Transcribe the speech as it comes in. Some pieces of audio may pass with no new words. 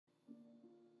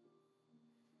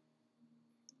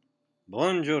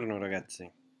Buongiorno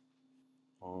ragazzi,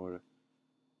 or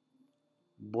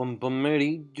buon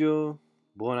pomeriggio,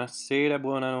 buonasera,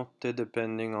 buonanotte,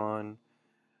 depending on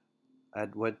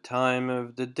at what time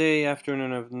of the day,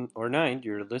 afternoon, or night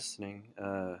you're listening,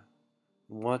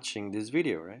 watching this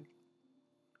video, right?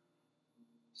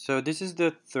 So this is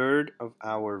the third of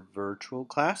our virtual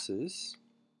classes,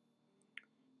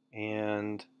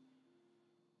 and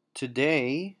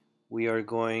today we are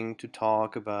going to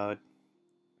talk about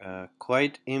a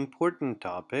quite important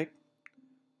topic,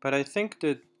 but I think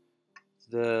that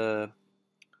the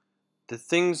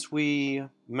things we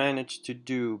managed to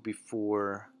do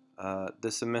before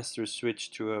the semester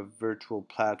switched to a virtual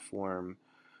platform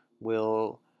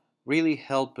will really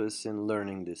help us in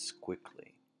learning this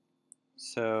quickly.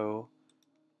 So,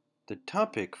 the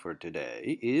topic for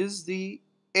today is the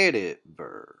edit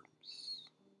verbs.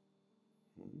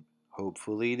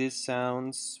 Hopefully, this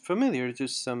sounds familiar to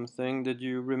something that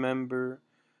you remember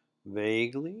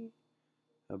vaguely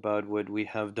about what we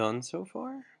have done so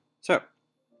far. So,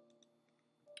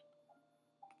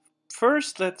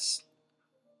 first, let's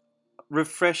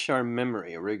refresh our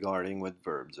memory regarding what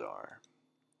verbs are.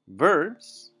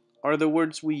 Verbs are the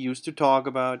words we use to talk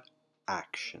about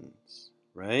actions,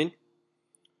 right?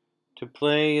 To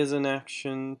play is an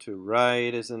action, to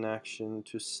write is an action,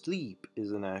 to sleep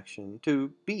is an action,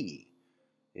 to be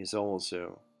is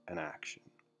also an action,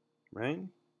 right?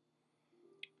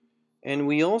 And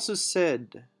we also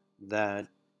said that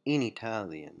in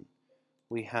Italian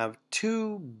we have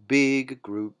two big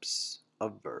groups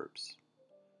of verbs,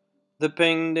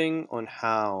 depending on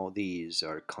how these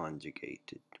are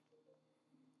conjugated.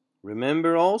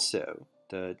 Remember also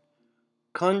that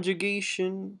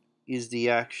conjugation is the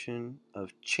action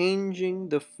of changing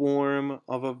the form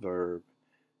of a verb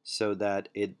so that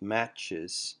it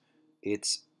matches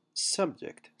its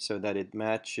subject, so that it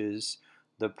matches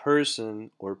the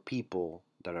person or people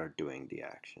that are doing the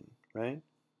action, right?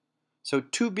 So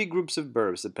two big groups of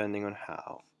verbs depending on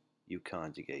how you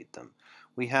conjugate them.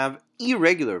 We have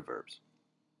irregular verbs.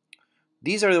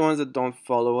 These are the ones that don't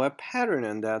follow a pattern,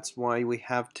 and that's why we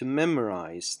have to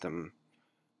memorize them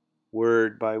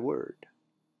word by word.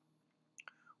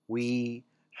 We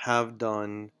have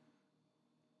done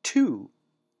two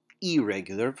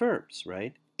irregular verbs,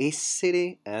 right?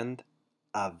 Essere and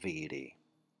avere.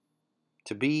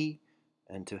 To be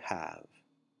and to have.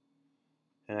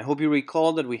 And I hope you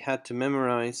recall that we had to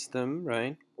memorize them,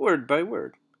 right? Word by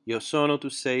word. Io sono, tu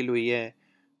sei, lui è.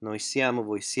 Noi siamo,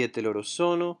 voi siete, loro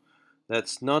sono.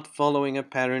 That's not following a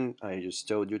pattern. I just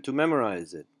told you to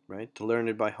memorize it, right? To learn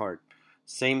it by heart.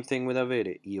 Same thing with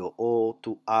avere. Io ho,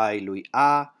 tu hai, lui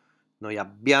ha. Noi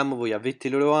abbiamo, voi avete,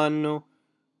 loro hanno.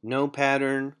 No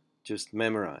pattern, just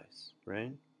memorize,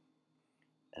 right?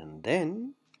 And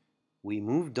then we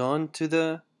moved on to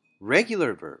the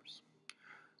regular verbs.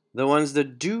 The ones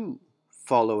that do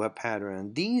follow a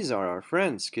pattern. These are our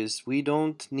friends because we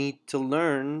don't need to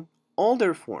learn all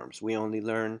their forms. We only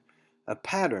learn a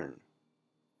pattern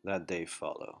that they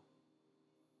follow,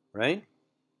 right?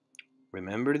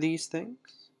 Remember these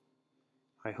things?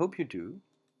 I hope you do.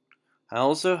 I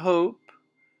also hope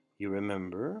you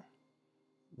remember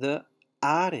the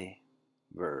are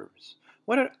verbs.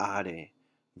 What are are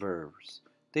verbs?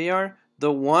 They are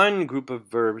the one group of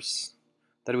verbs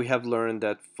that we have learned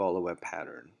that follow a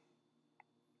pattern,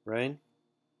 right?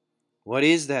 What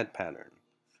is that pattern?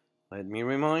 Let me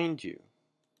remind you.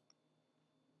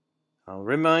 I'll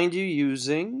remind you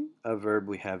using a verb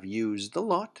we have used a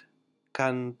lot,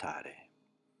 cantare,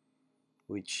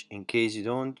 which, in case you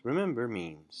don't remember,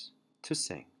 means to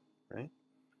sing, right?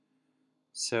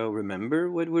 So remember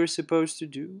what we're supposed to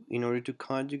do in order to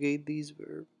conjugate these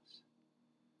verbs?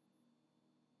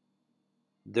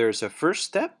 There's a first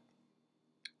step.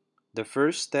 The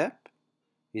first step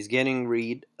is getting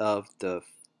rid of the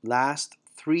last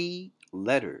three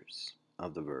letters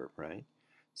of the verb, right?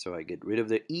 So I get rid of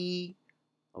the E,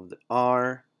 of the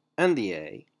R, and the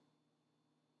A,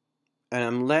 and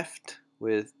I'm left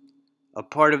with a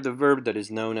part of the verb that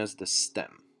is known as the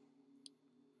stem.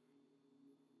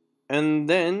 And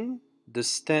then the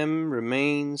stem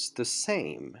remains the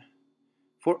same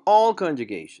for all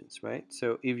conjugations, right?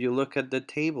 So if you look at the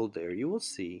table there, you will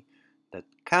see that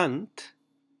cant,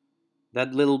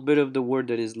 that little bit of the word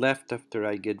that is left after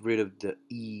I get rid of the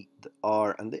E, the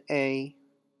R, and the A,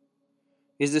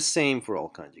 is the same for all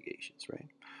conjugations, right?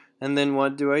 And then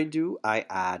what do? I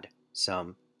add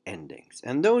some endings.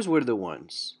 And those were the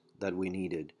ones that we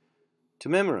needed to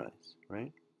memorize,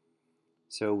 right?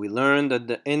 So we learned that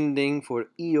the ending for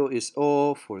io is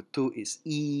o, for tu is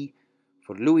i,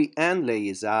 for lui and lei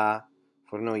is a,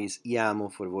 for noi is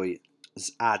iamo, for voi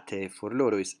Sate for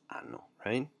loro is hanno,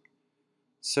 right?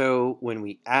 So when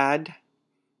we add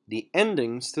the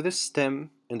endings to the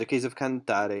stem, in the case of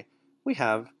cantare, we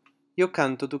have io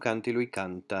canto, tu canti, lui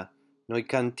canta, noi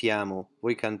cantiamo,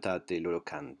 voi cantate, loro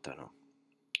cantano.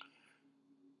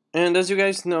 And as you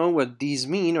guys know, what these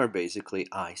mean are basically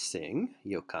I sing,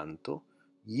 io canto,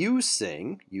 you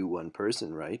sing, you one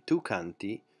person, right? Tu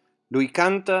canti, lui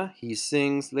canta, he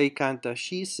sings, lei canta,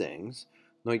 she sings,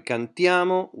 noi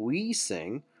cantiamo, we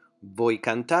sing, voi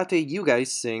cantate, you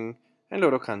guys sing, and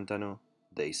loro cantano,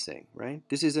 they sing, right?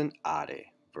 This is an are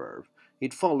verb.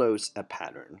 It follows a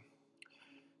pattern.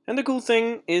 And the cool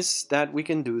thing is that we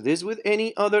can do this with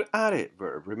any other are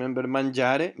verb. Remember,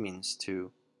 mangiare means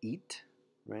to eat,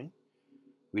 right?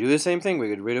 We do the same thing. We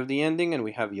get rid of the ending and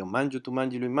we have io mangio, tu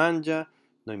mangi, lui mangia,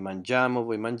 noi mangiamo,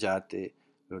 voi mangiate,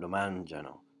 loro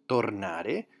mangiano.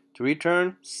 Tornare, to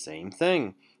return, same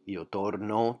thing. Io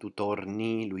torno, tu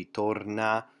torni, lui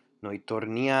torna, noi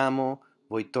torniamo,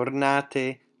 voi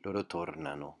tornate, loro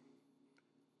tornano.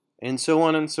 And so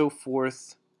on and so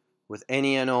forth with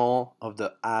any and all of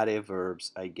the are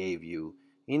verbs I gave you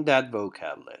in that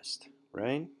vocab list,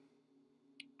 right?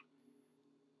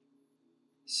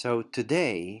 So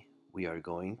today we are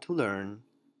going to learn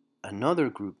another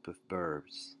group of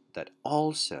verbs that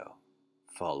also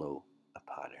follow a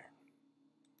pattern.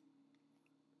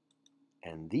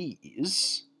 And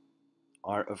these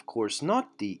are, of course,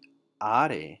 not the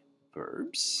are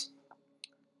verbs,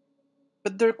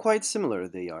 but they're quite similar.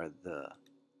 They are the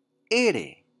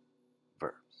ere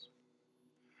verbs.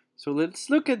 So let's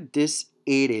look at this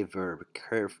ere verb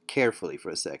carefully for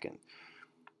a second.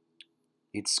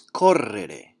 It's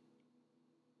correre.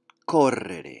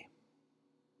 Correre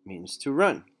means to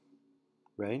run,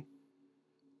 right?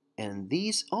 And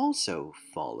these also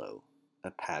follow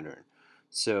a pattern.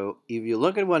 So if you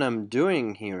look at what I'm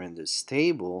doing here in this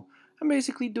table, I'm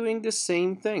basically doing the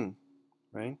same thing,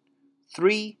 right?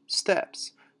 3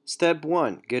 steps. Step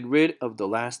 1, get rid of the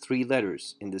last 3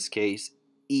 letters, in this case,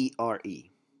 ERE.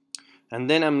 And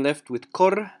then I'm left with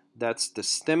cor, that's the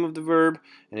stem of the verb,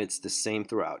 and it's the same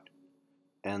throughout.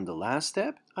 And the last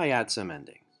step, I add some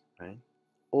endings, right?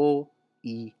 O,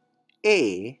 I,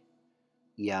 e,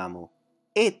 iamo,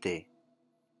 ete,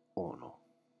 ono.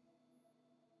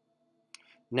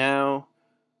 Now,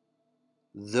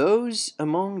 those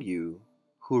among you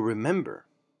who remember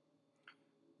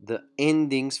the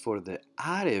endings for the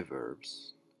are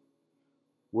verbs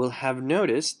will have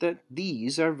noticed that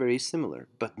these are very similar,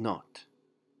 but not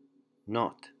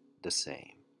the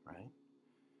same, right?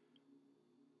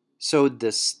 So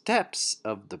the steps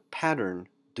of the pattern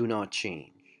do not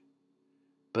change,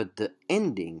 but the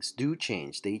endings do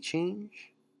change. They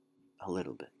change a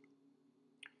little bit.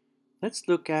 Let's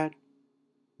look at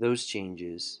those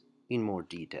changes in more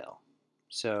detail.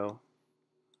 So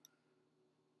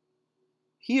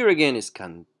here again is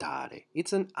cantare.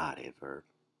 It's an are verb.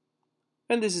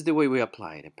 And this is the way we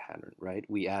apply the pattern, right?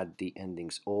 We add the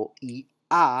endings o, I,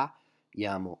 a,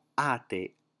 iamo,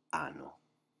 ate, ano.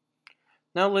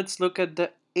 Now let's look at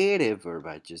the ere verb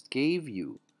I just gave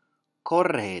you.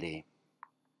 Correre.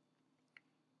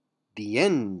 The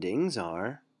endings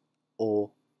are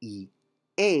o, I,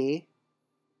 e,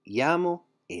 iamo,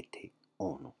 ete,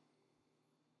 ono.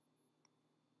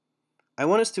 I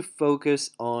want us to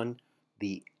focus on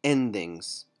the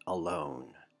endings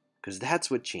alone, because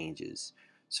that's what changes.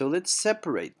 So let's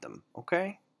separate them,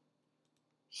 okay?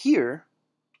 Here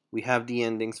we have the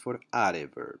endings for are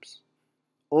verbs.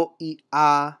 O, I,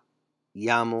 a,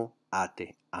 iamo,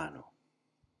 ate, ano.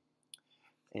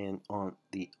 And on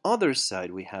the other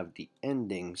side we have the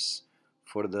endings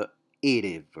for the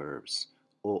ere verbs.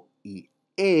 O, I,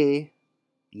 e,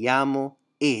 iamo,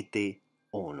 ete,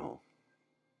 ono.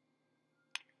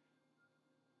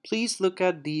 Please look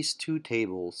at these two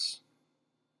tables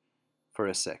for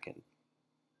a second.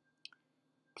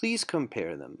 Please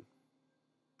compare them.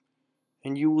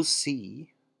 And you will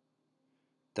see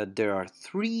that there are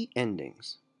 3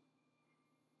 endings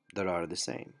that are the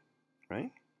same,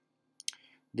 right?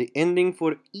 The ending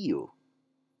for io,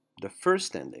 the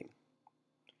first ending,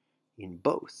 in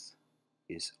both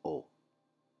is o,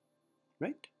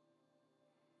 right?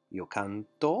 Io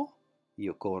canto,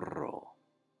 io corro.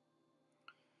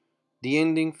 The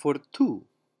ending for tu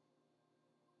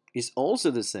is also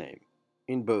the same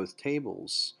in both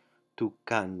tables. Tu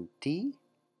canti,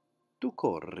 tu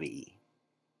corri.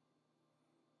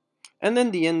 And then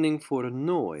the ending for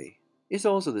noi is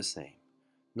also the same.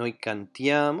 Noi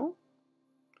cantiamo,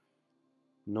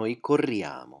 noi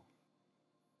corriamo.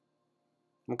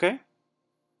 Okay?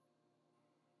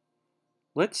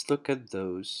 Let's look at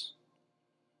those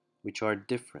which are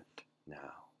different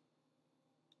now.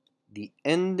 the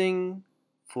ending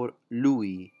for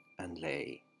lui and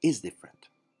lei is different.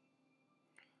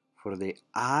 For the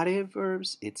are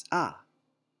verbs, it's a.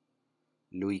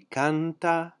 Lui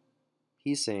canta,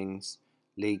 he sings.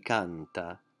 Lei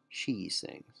canta, she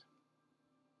sings.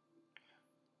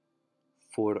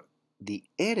 For the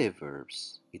ere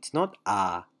verbs, it's not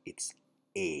a, it's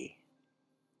e.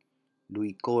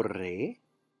 Lui corre,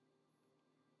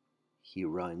 he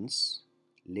runs.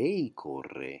 Lei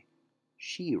corre,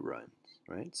 she runs,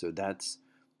 right? So that's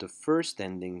the first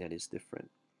ending that is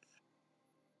different.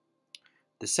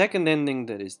 The second ending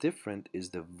that is different is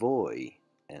the voi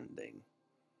ending,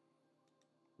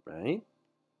 right?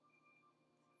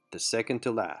 The second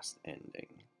to last ending.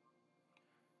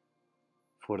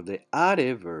 For the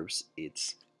are verbs,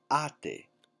 it's ate.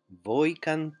 Voi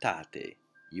cantate,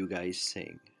 you guys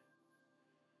sing.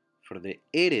 For the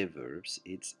ere verbs,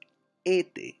 it's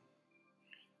ete.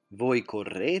 Voi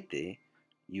correte,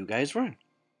 you guys run.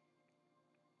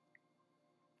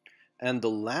 And the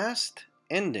last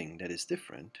ending that is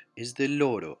different is the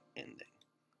loro ending.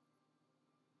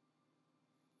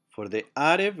 For the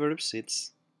are verbs,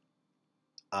 it's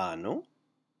hanno.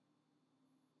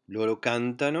 Loro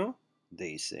cantano,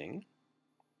 they sing.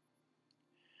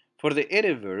 For the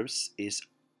ere verbs is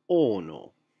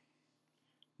ono.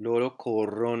 Loro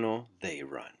corrono, they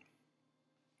run.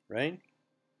 Right?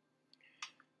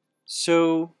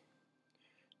 So,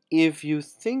 if you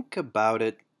think about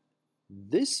it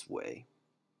this way,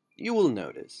 you will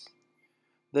notice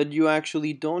that you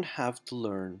actually don't have to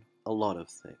learn a lot of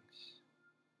things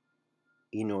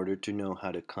in order to know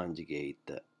how to conjugate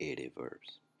the ere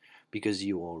verbs, because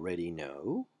you already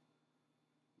know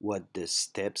what the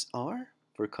steps are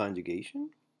for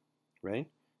conjugation, right?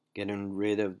 Getting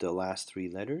rid of the last three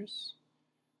letters,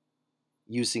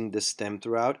 using the stem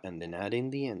throughout, and then adding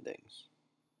the endings.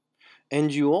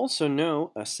 And you also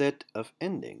know a set of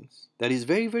endings that is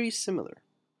very, very similar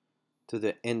to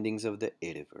the endings of the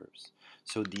ere verbs.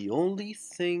 So the only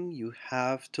thing you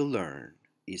have to learn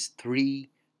is three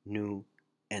new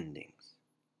endings.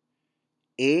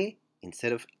 E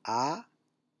instead of a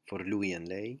for lui and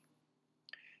lei.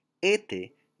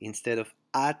 Ete instead of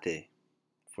ate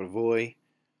for voi.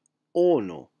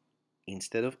 Ono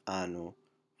instead of hanno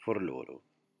for loro,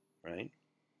 right?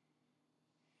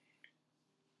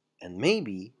 And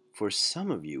maybe for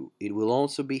some of you it will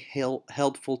also be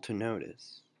helpful to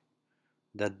notice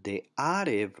that the are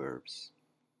verbs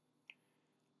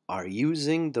are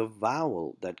using the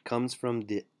vowel that comes from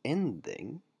the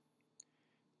ending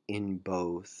in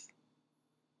both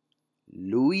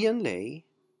lui and lei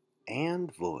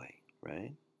and voi,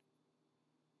 right?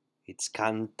 It's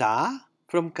canta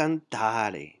from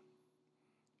cantare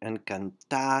and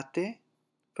cantate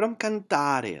from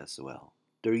cantare as well.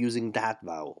 They're using that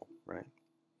vowel, right?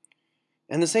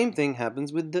 And the same thing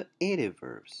happens with the ere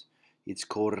verbs. It's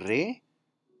corre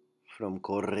from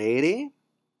correre,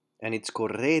 and it's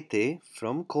correte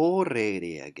from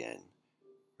correre again,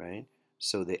 right?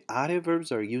 So the are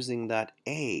verbs are using that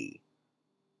a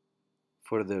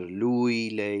for the lui,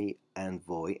 lei, and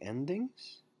voi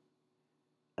endings,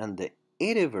 and the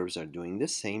ere verbs are doing the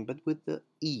same but with the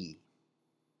e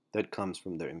that comes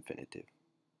from their infinitive,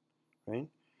 right?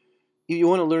 If you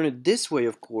want to learn it this way,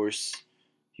 of course,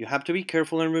 you have to be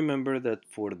careful and remember that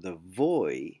for the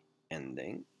voi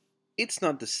ending, it's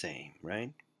not the same,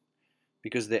 right?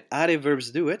 Because the are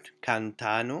verbs do it,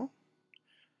 cantano,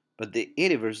 but the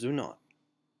ere verbs do not.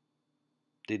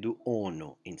 They do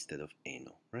ono instead of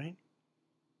eno, right?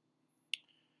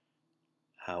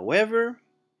 However,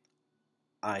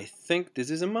 I think this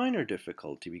is a minor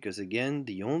difficulty because, again,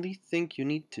 the only thing you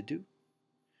need to do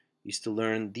is to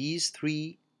learn these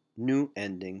three new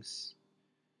endings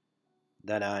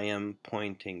that I am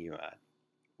pointing you at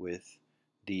with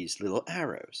these little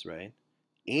arrows, right?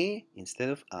 E instead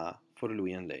of a for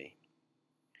lui and lei.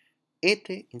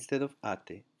 Ete instead of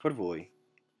ate for voi.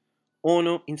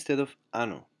 Ono instead of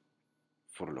hanno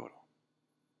for loro.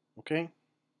 Okay?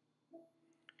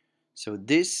 So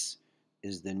this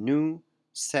is the new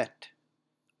set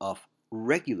of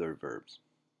regular verbs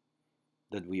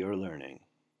that we are learning.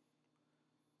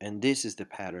 And this is the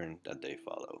pattern that they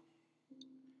follow.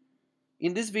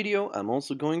 In this video, I'm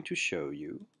also going to show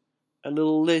you a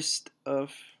little list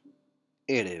of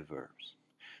ere verbs.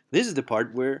 This is the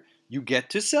part where you get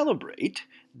to celebrate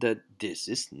that this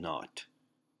is not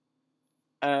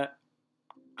a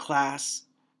class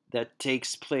that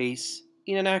takes place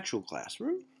in an actual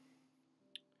classroom.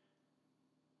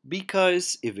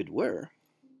 Because if it were,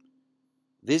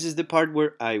 this is the part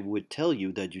where I would tell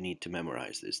you that you need to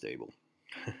memorize this table,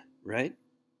 right?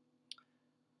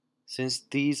 Since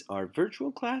these are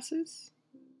virtual classes,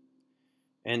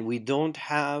 and we don't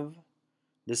have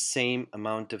the same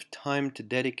amount of time to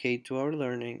dedicate to our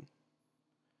learning,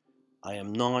 I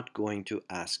am not going to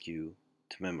ask you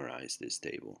to memorize this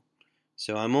table.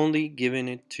 So I'm only giving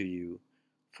it to you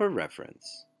for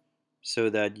reference so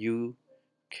that you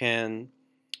can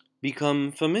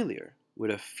become familiar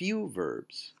with a few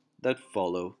verbs that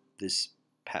follow this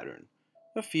pattern.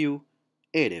 A few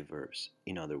ere verbs,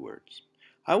 in other words.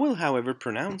 I will, however,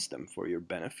 pronounce them for your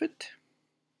benefit.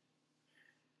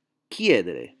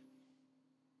 Chiedere,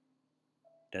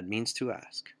 that means to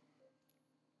ask.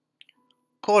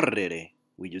 Correre,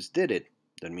 we just did it,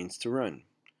 that means to run.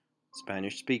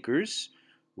 Spanish speakers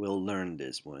will learn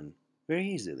this one very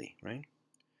easily, right?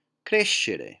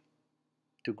 Crescere,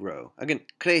 to grow. Again,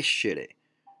 crescere.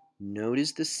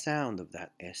 Notice the sound of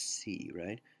that SC,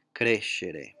 right?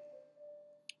 Crescere.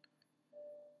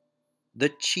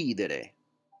 Decidere,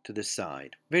 to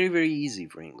decide. Very, very easy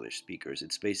for English speakers.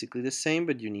 It's basically the same,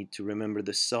 but you need to remember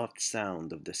the soft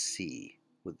sound of the C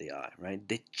with the I, right?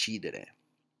 Decidere.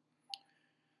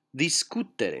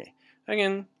 Discutere.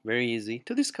 Again, very easy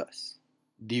to discuss.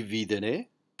 Dividere,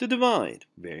 to divide.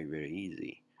 Very, very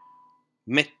easy.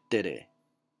 Mettere,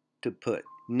 to put.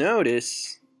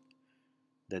 Notice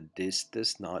that this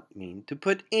does not mean to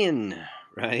put in,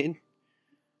 right?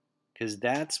 Because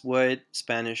that's what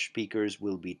Spanish speakers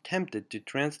will be tempted to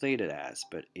translate it as,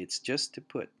 but it's just to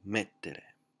put. Mettere.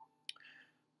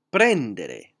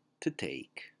 Prendere, to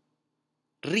take.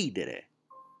 Ridere,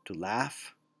 to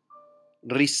laugh.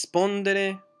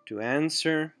 Rispondere, to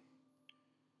answer.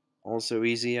 Also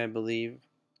easy, I believe.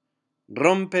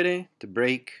 Rompere, to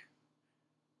break.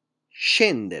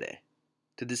 Scendere,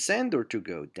 to descend or to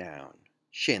go down.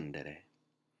 Scendere.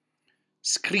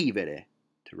 Scrivere,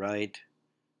 to write.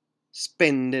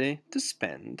 Spendere, to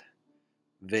spend.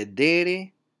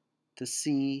 Vedere, to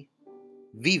see.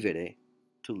 Vivere,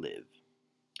 to live.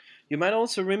 You might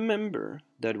also remember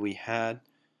that we had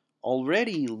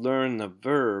already learned a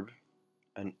verb,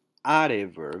 an are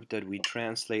verb that we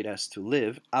translate as to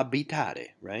live, abitare,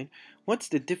 right? What's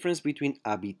the difference between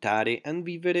abitare and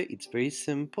vivere? It's very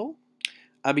simple.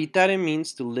 Abitare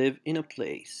means to live in a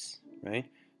place, right?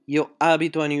 Io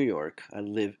abito a New York. I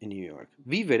live in New York.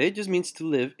 Vivere just means to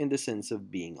live in the sense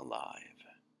of being alive.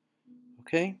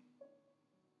 Okay?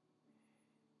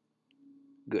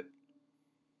 Good.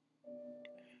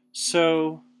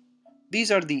 So,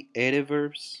 these are the ere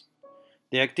verbs.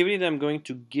 The activity that I'm going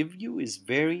to give you is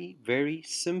very, very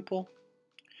simple.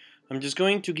 I'm just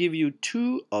going to give you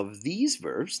two of these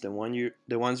verbs, the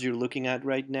ones you're looking at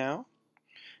right now,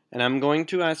 and I'm going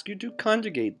to ask you to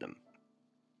conjugate them,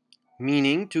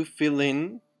 meaning to fill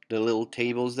in the little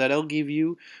tables that I'll give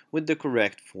you with the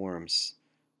correct forms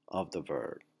of the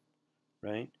verb,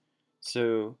 right?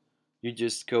 So you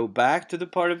just go back to the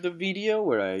part of the video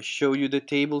where I show you the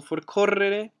table for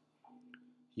correre.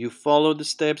 You follow the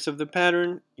steps of the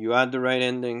pattern, you add the right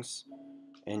endings,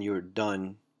 and you're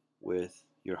done with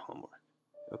your homework.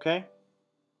 Okay?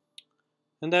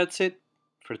 And that's it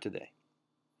for today.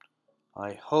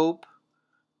 I hope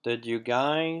that you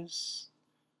guys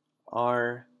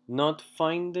are not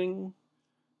finding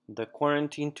the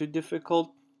quarantine too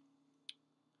difficult.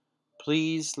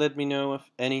 Please let me know if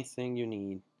anything you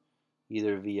need,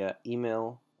 either via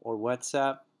email or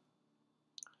WhatsApp.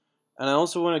 And I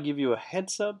also want to give you a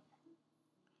heads up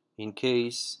in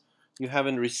case you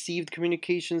haven't received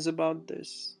communications about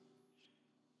this.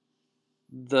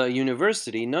 The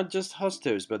university, not just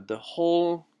Hostos, but the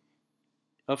whole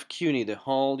of CUNY, the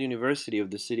whole university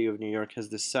of the city of New York, has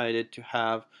decided to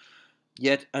have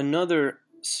yet another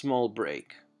small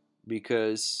break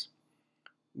because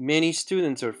many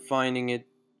students are finding it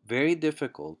very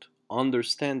difficult,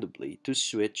 understandably, to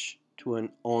switch to an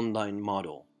online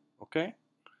model. Okay?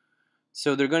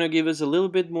 So they're going to give us a little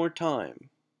bit more time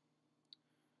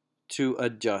to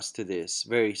adjust to this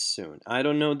very soon. I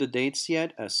don't know the dates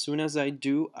yet. As soon as I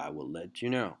do, I will let you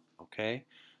know. Okay?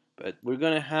 But we're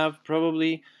going to have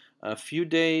probably a few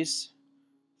days,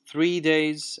 3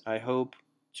 days, I hope,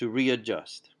 to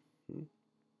readjust.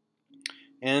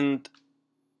 And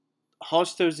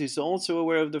Hostos is also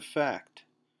aware of the fact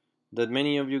that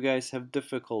many of you guys have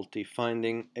difficulty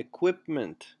finding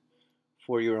equipment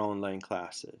for your online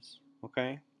classes.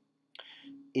 Okay?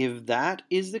 If that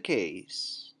is the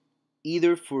case,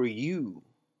 either for you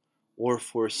or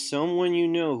for someone you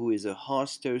know who is a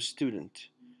Hostos student,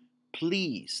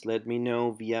 please let me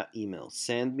know via email.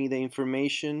 Send me the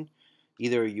information,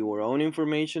 either your own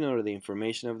information or the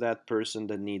information of that person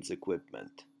that needs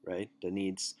equipment, right? That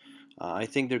needs, I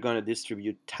think they're going to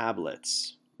distribute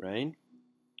tablets, right?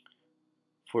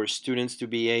 For students to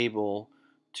be able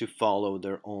to follow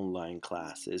their online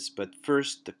classes, but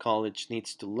first the college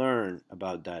needs to learn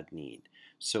about that need.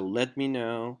 So let me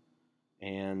know,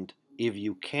 and if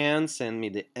you can, send me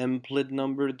the MPLID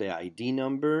number, the ID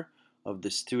number of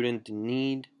the student in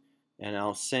need, and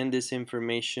I'll send this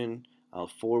information, I'll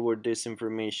forward this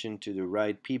information to the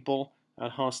right people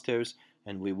at Hostos,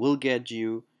 and we will get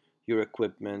you your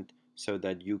equipment so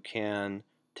that you can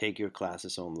take your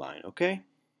classes online, okay?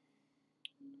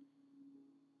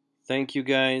 Thank you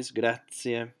guys,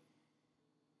 grazie,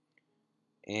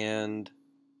 and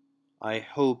I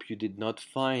hope you did not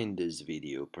find this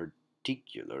video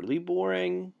particularly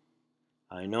boring.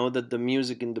 I know that the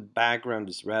music in the background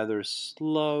is rather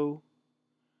slow.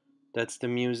 That's the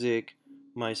music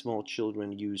my small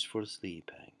children use for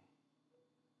sleeping.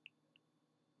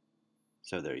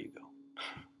 So there you go.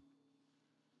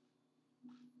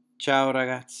 Ciao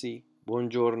ragazzi,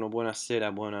 buongiorno,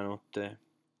 buonasera, buonanotte.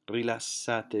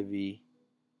 Rilassatevi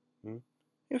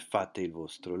e fate il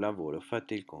vostro lavoro,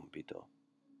 fate il compito.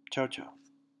 Ciao ciao.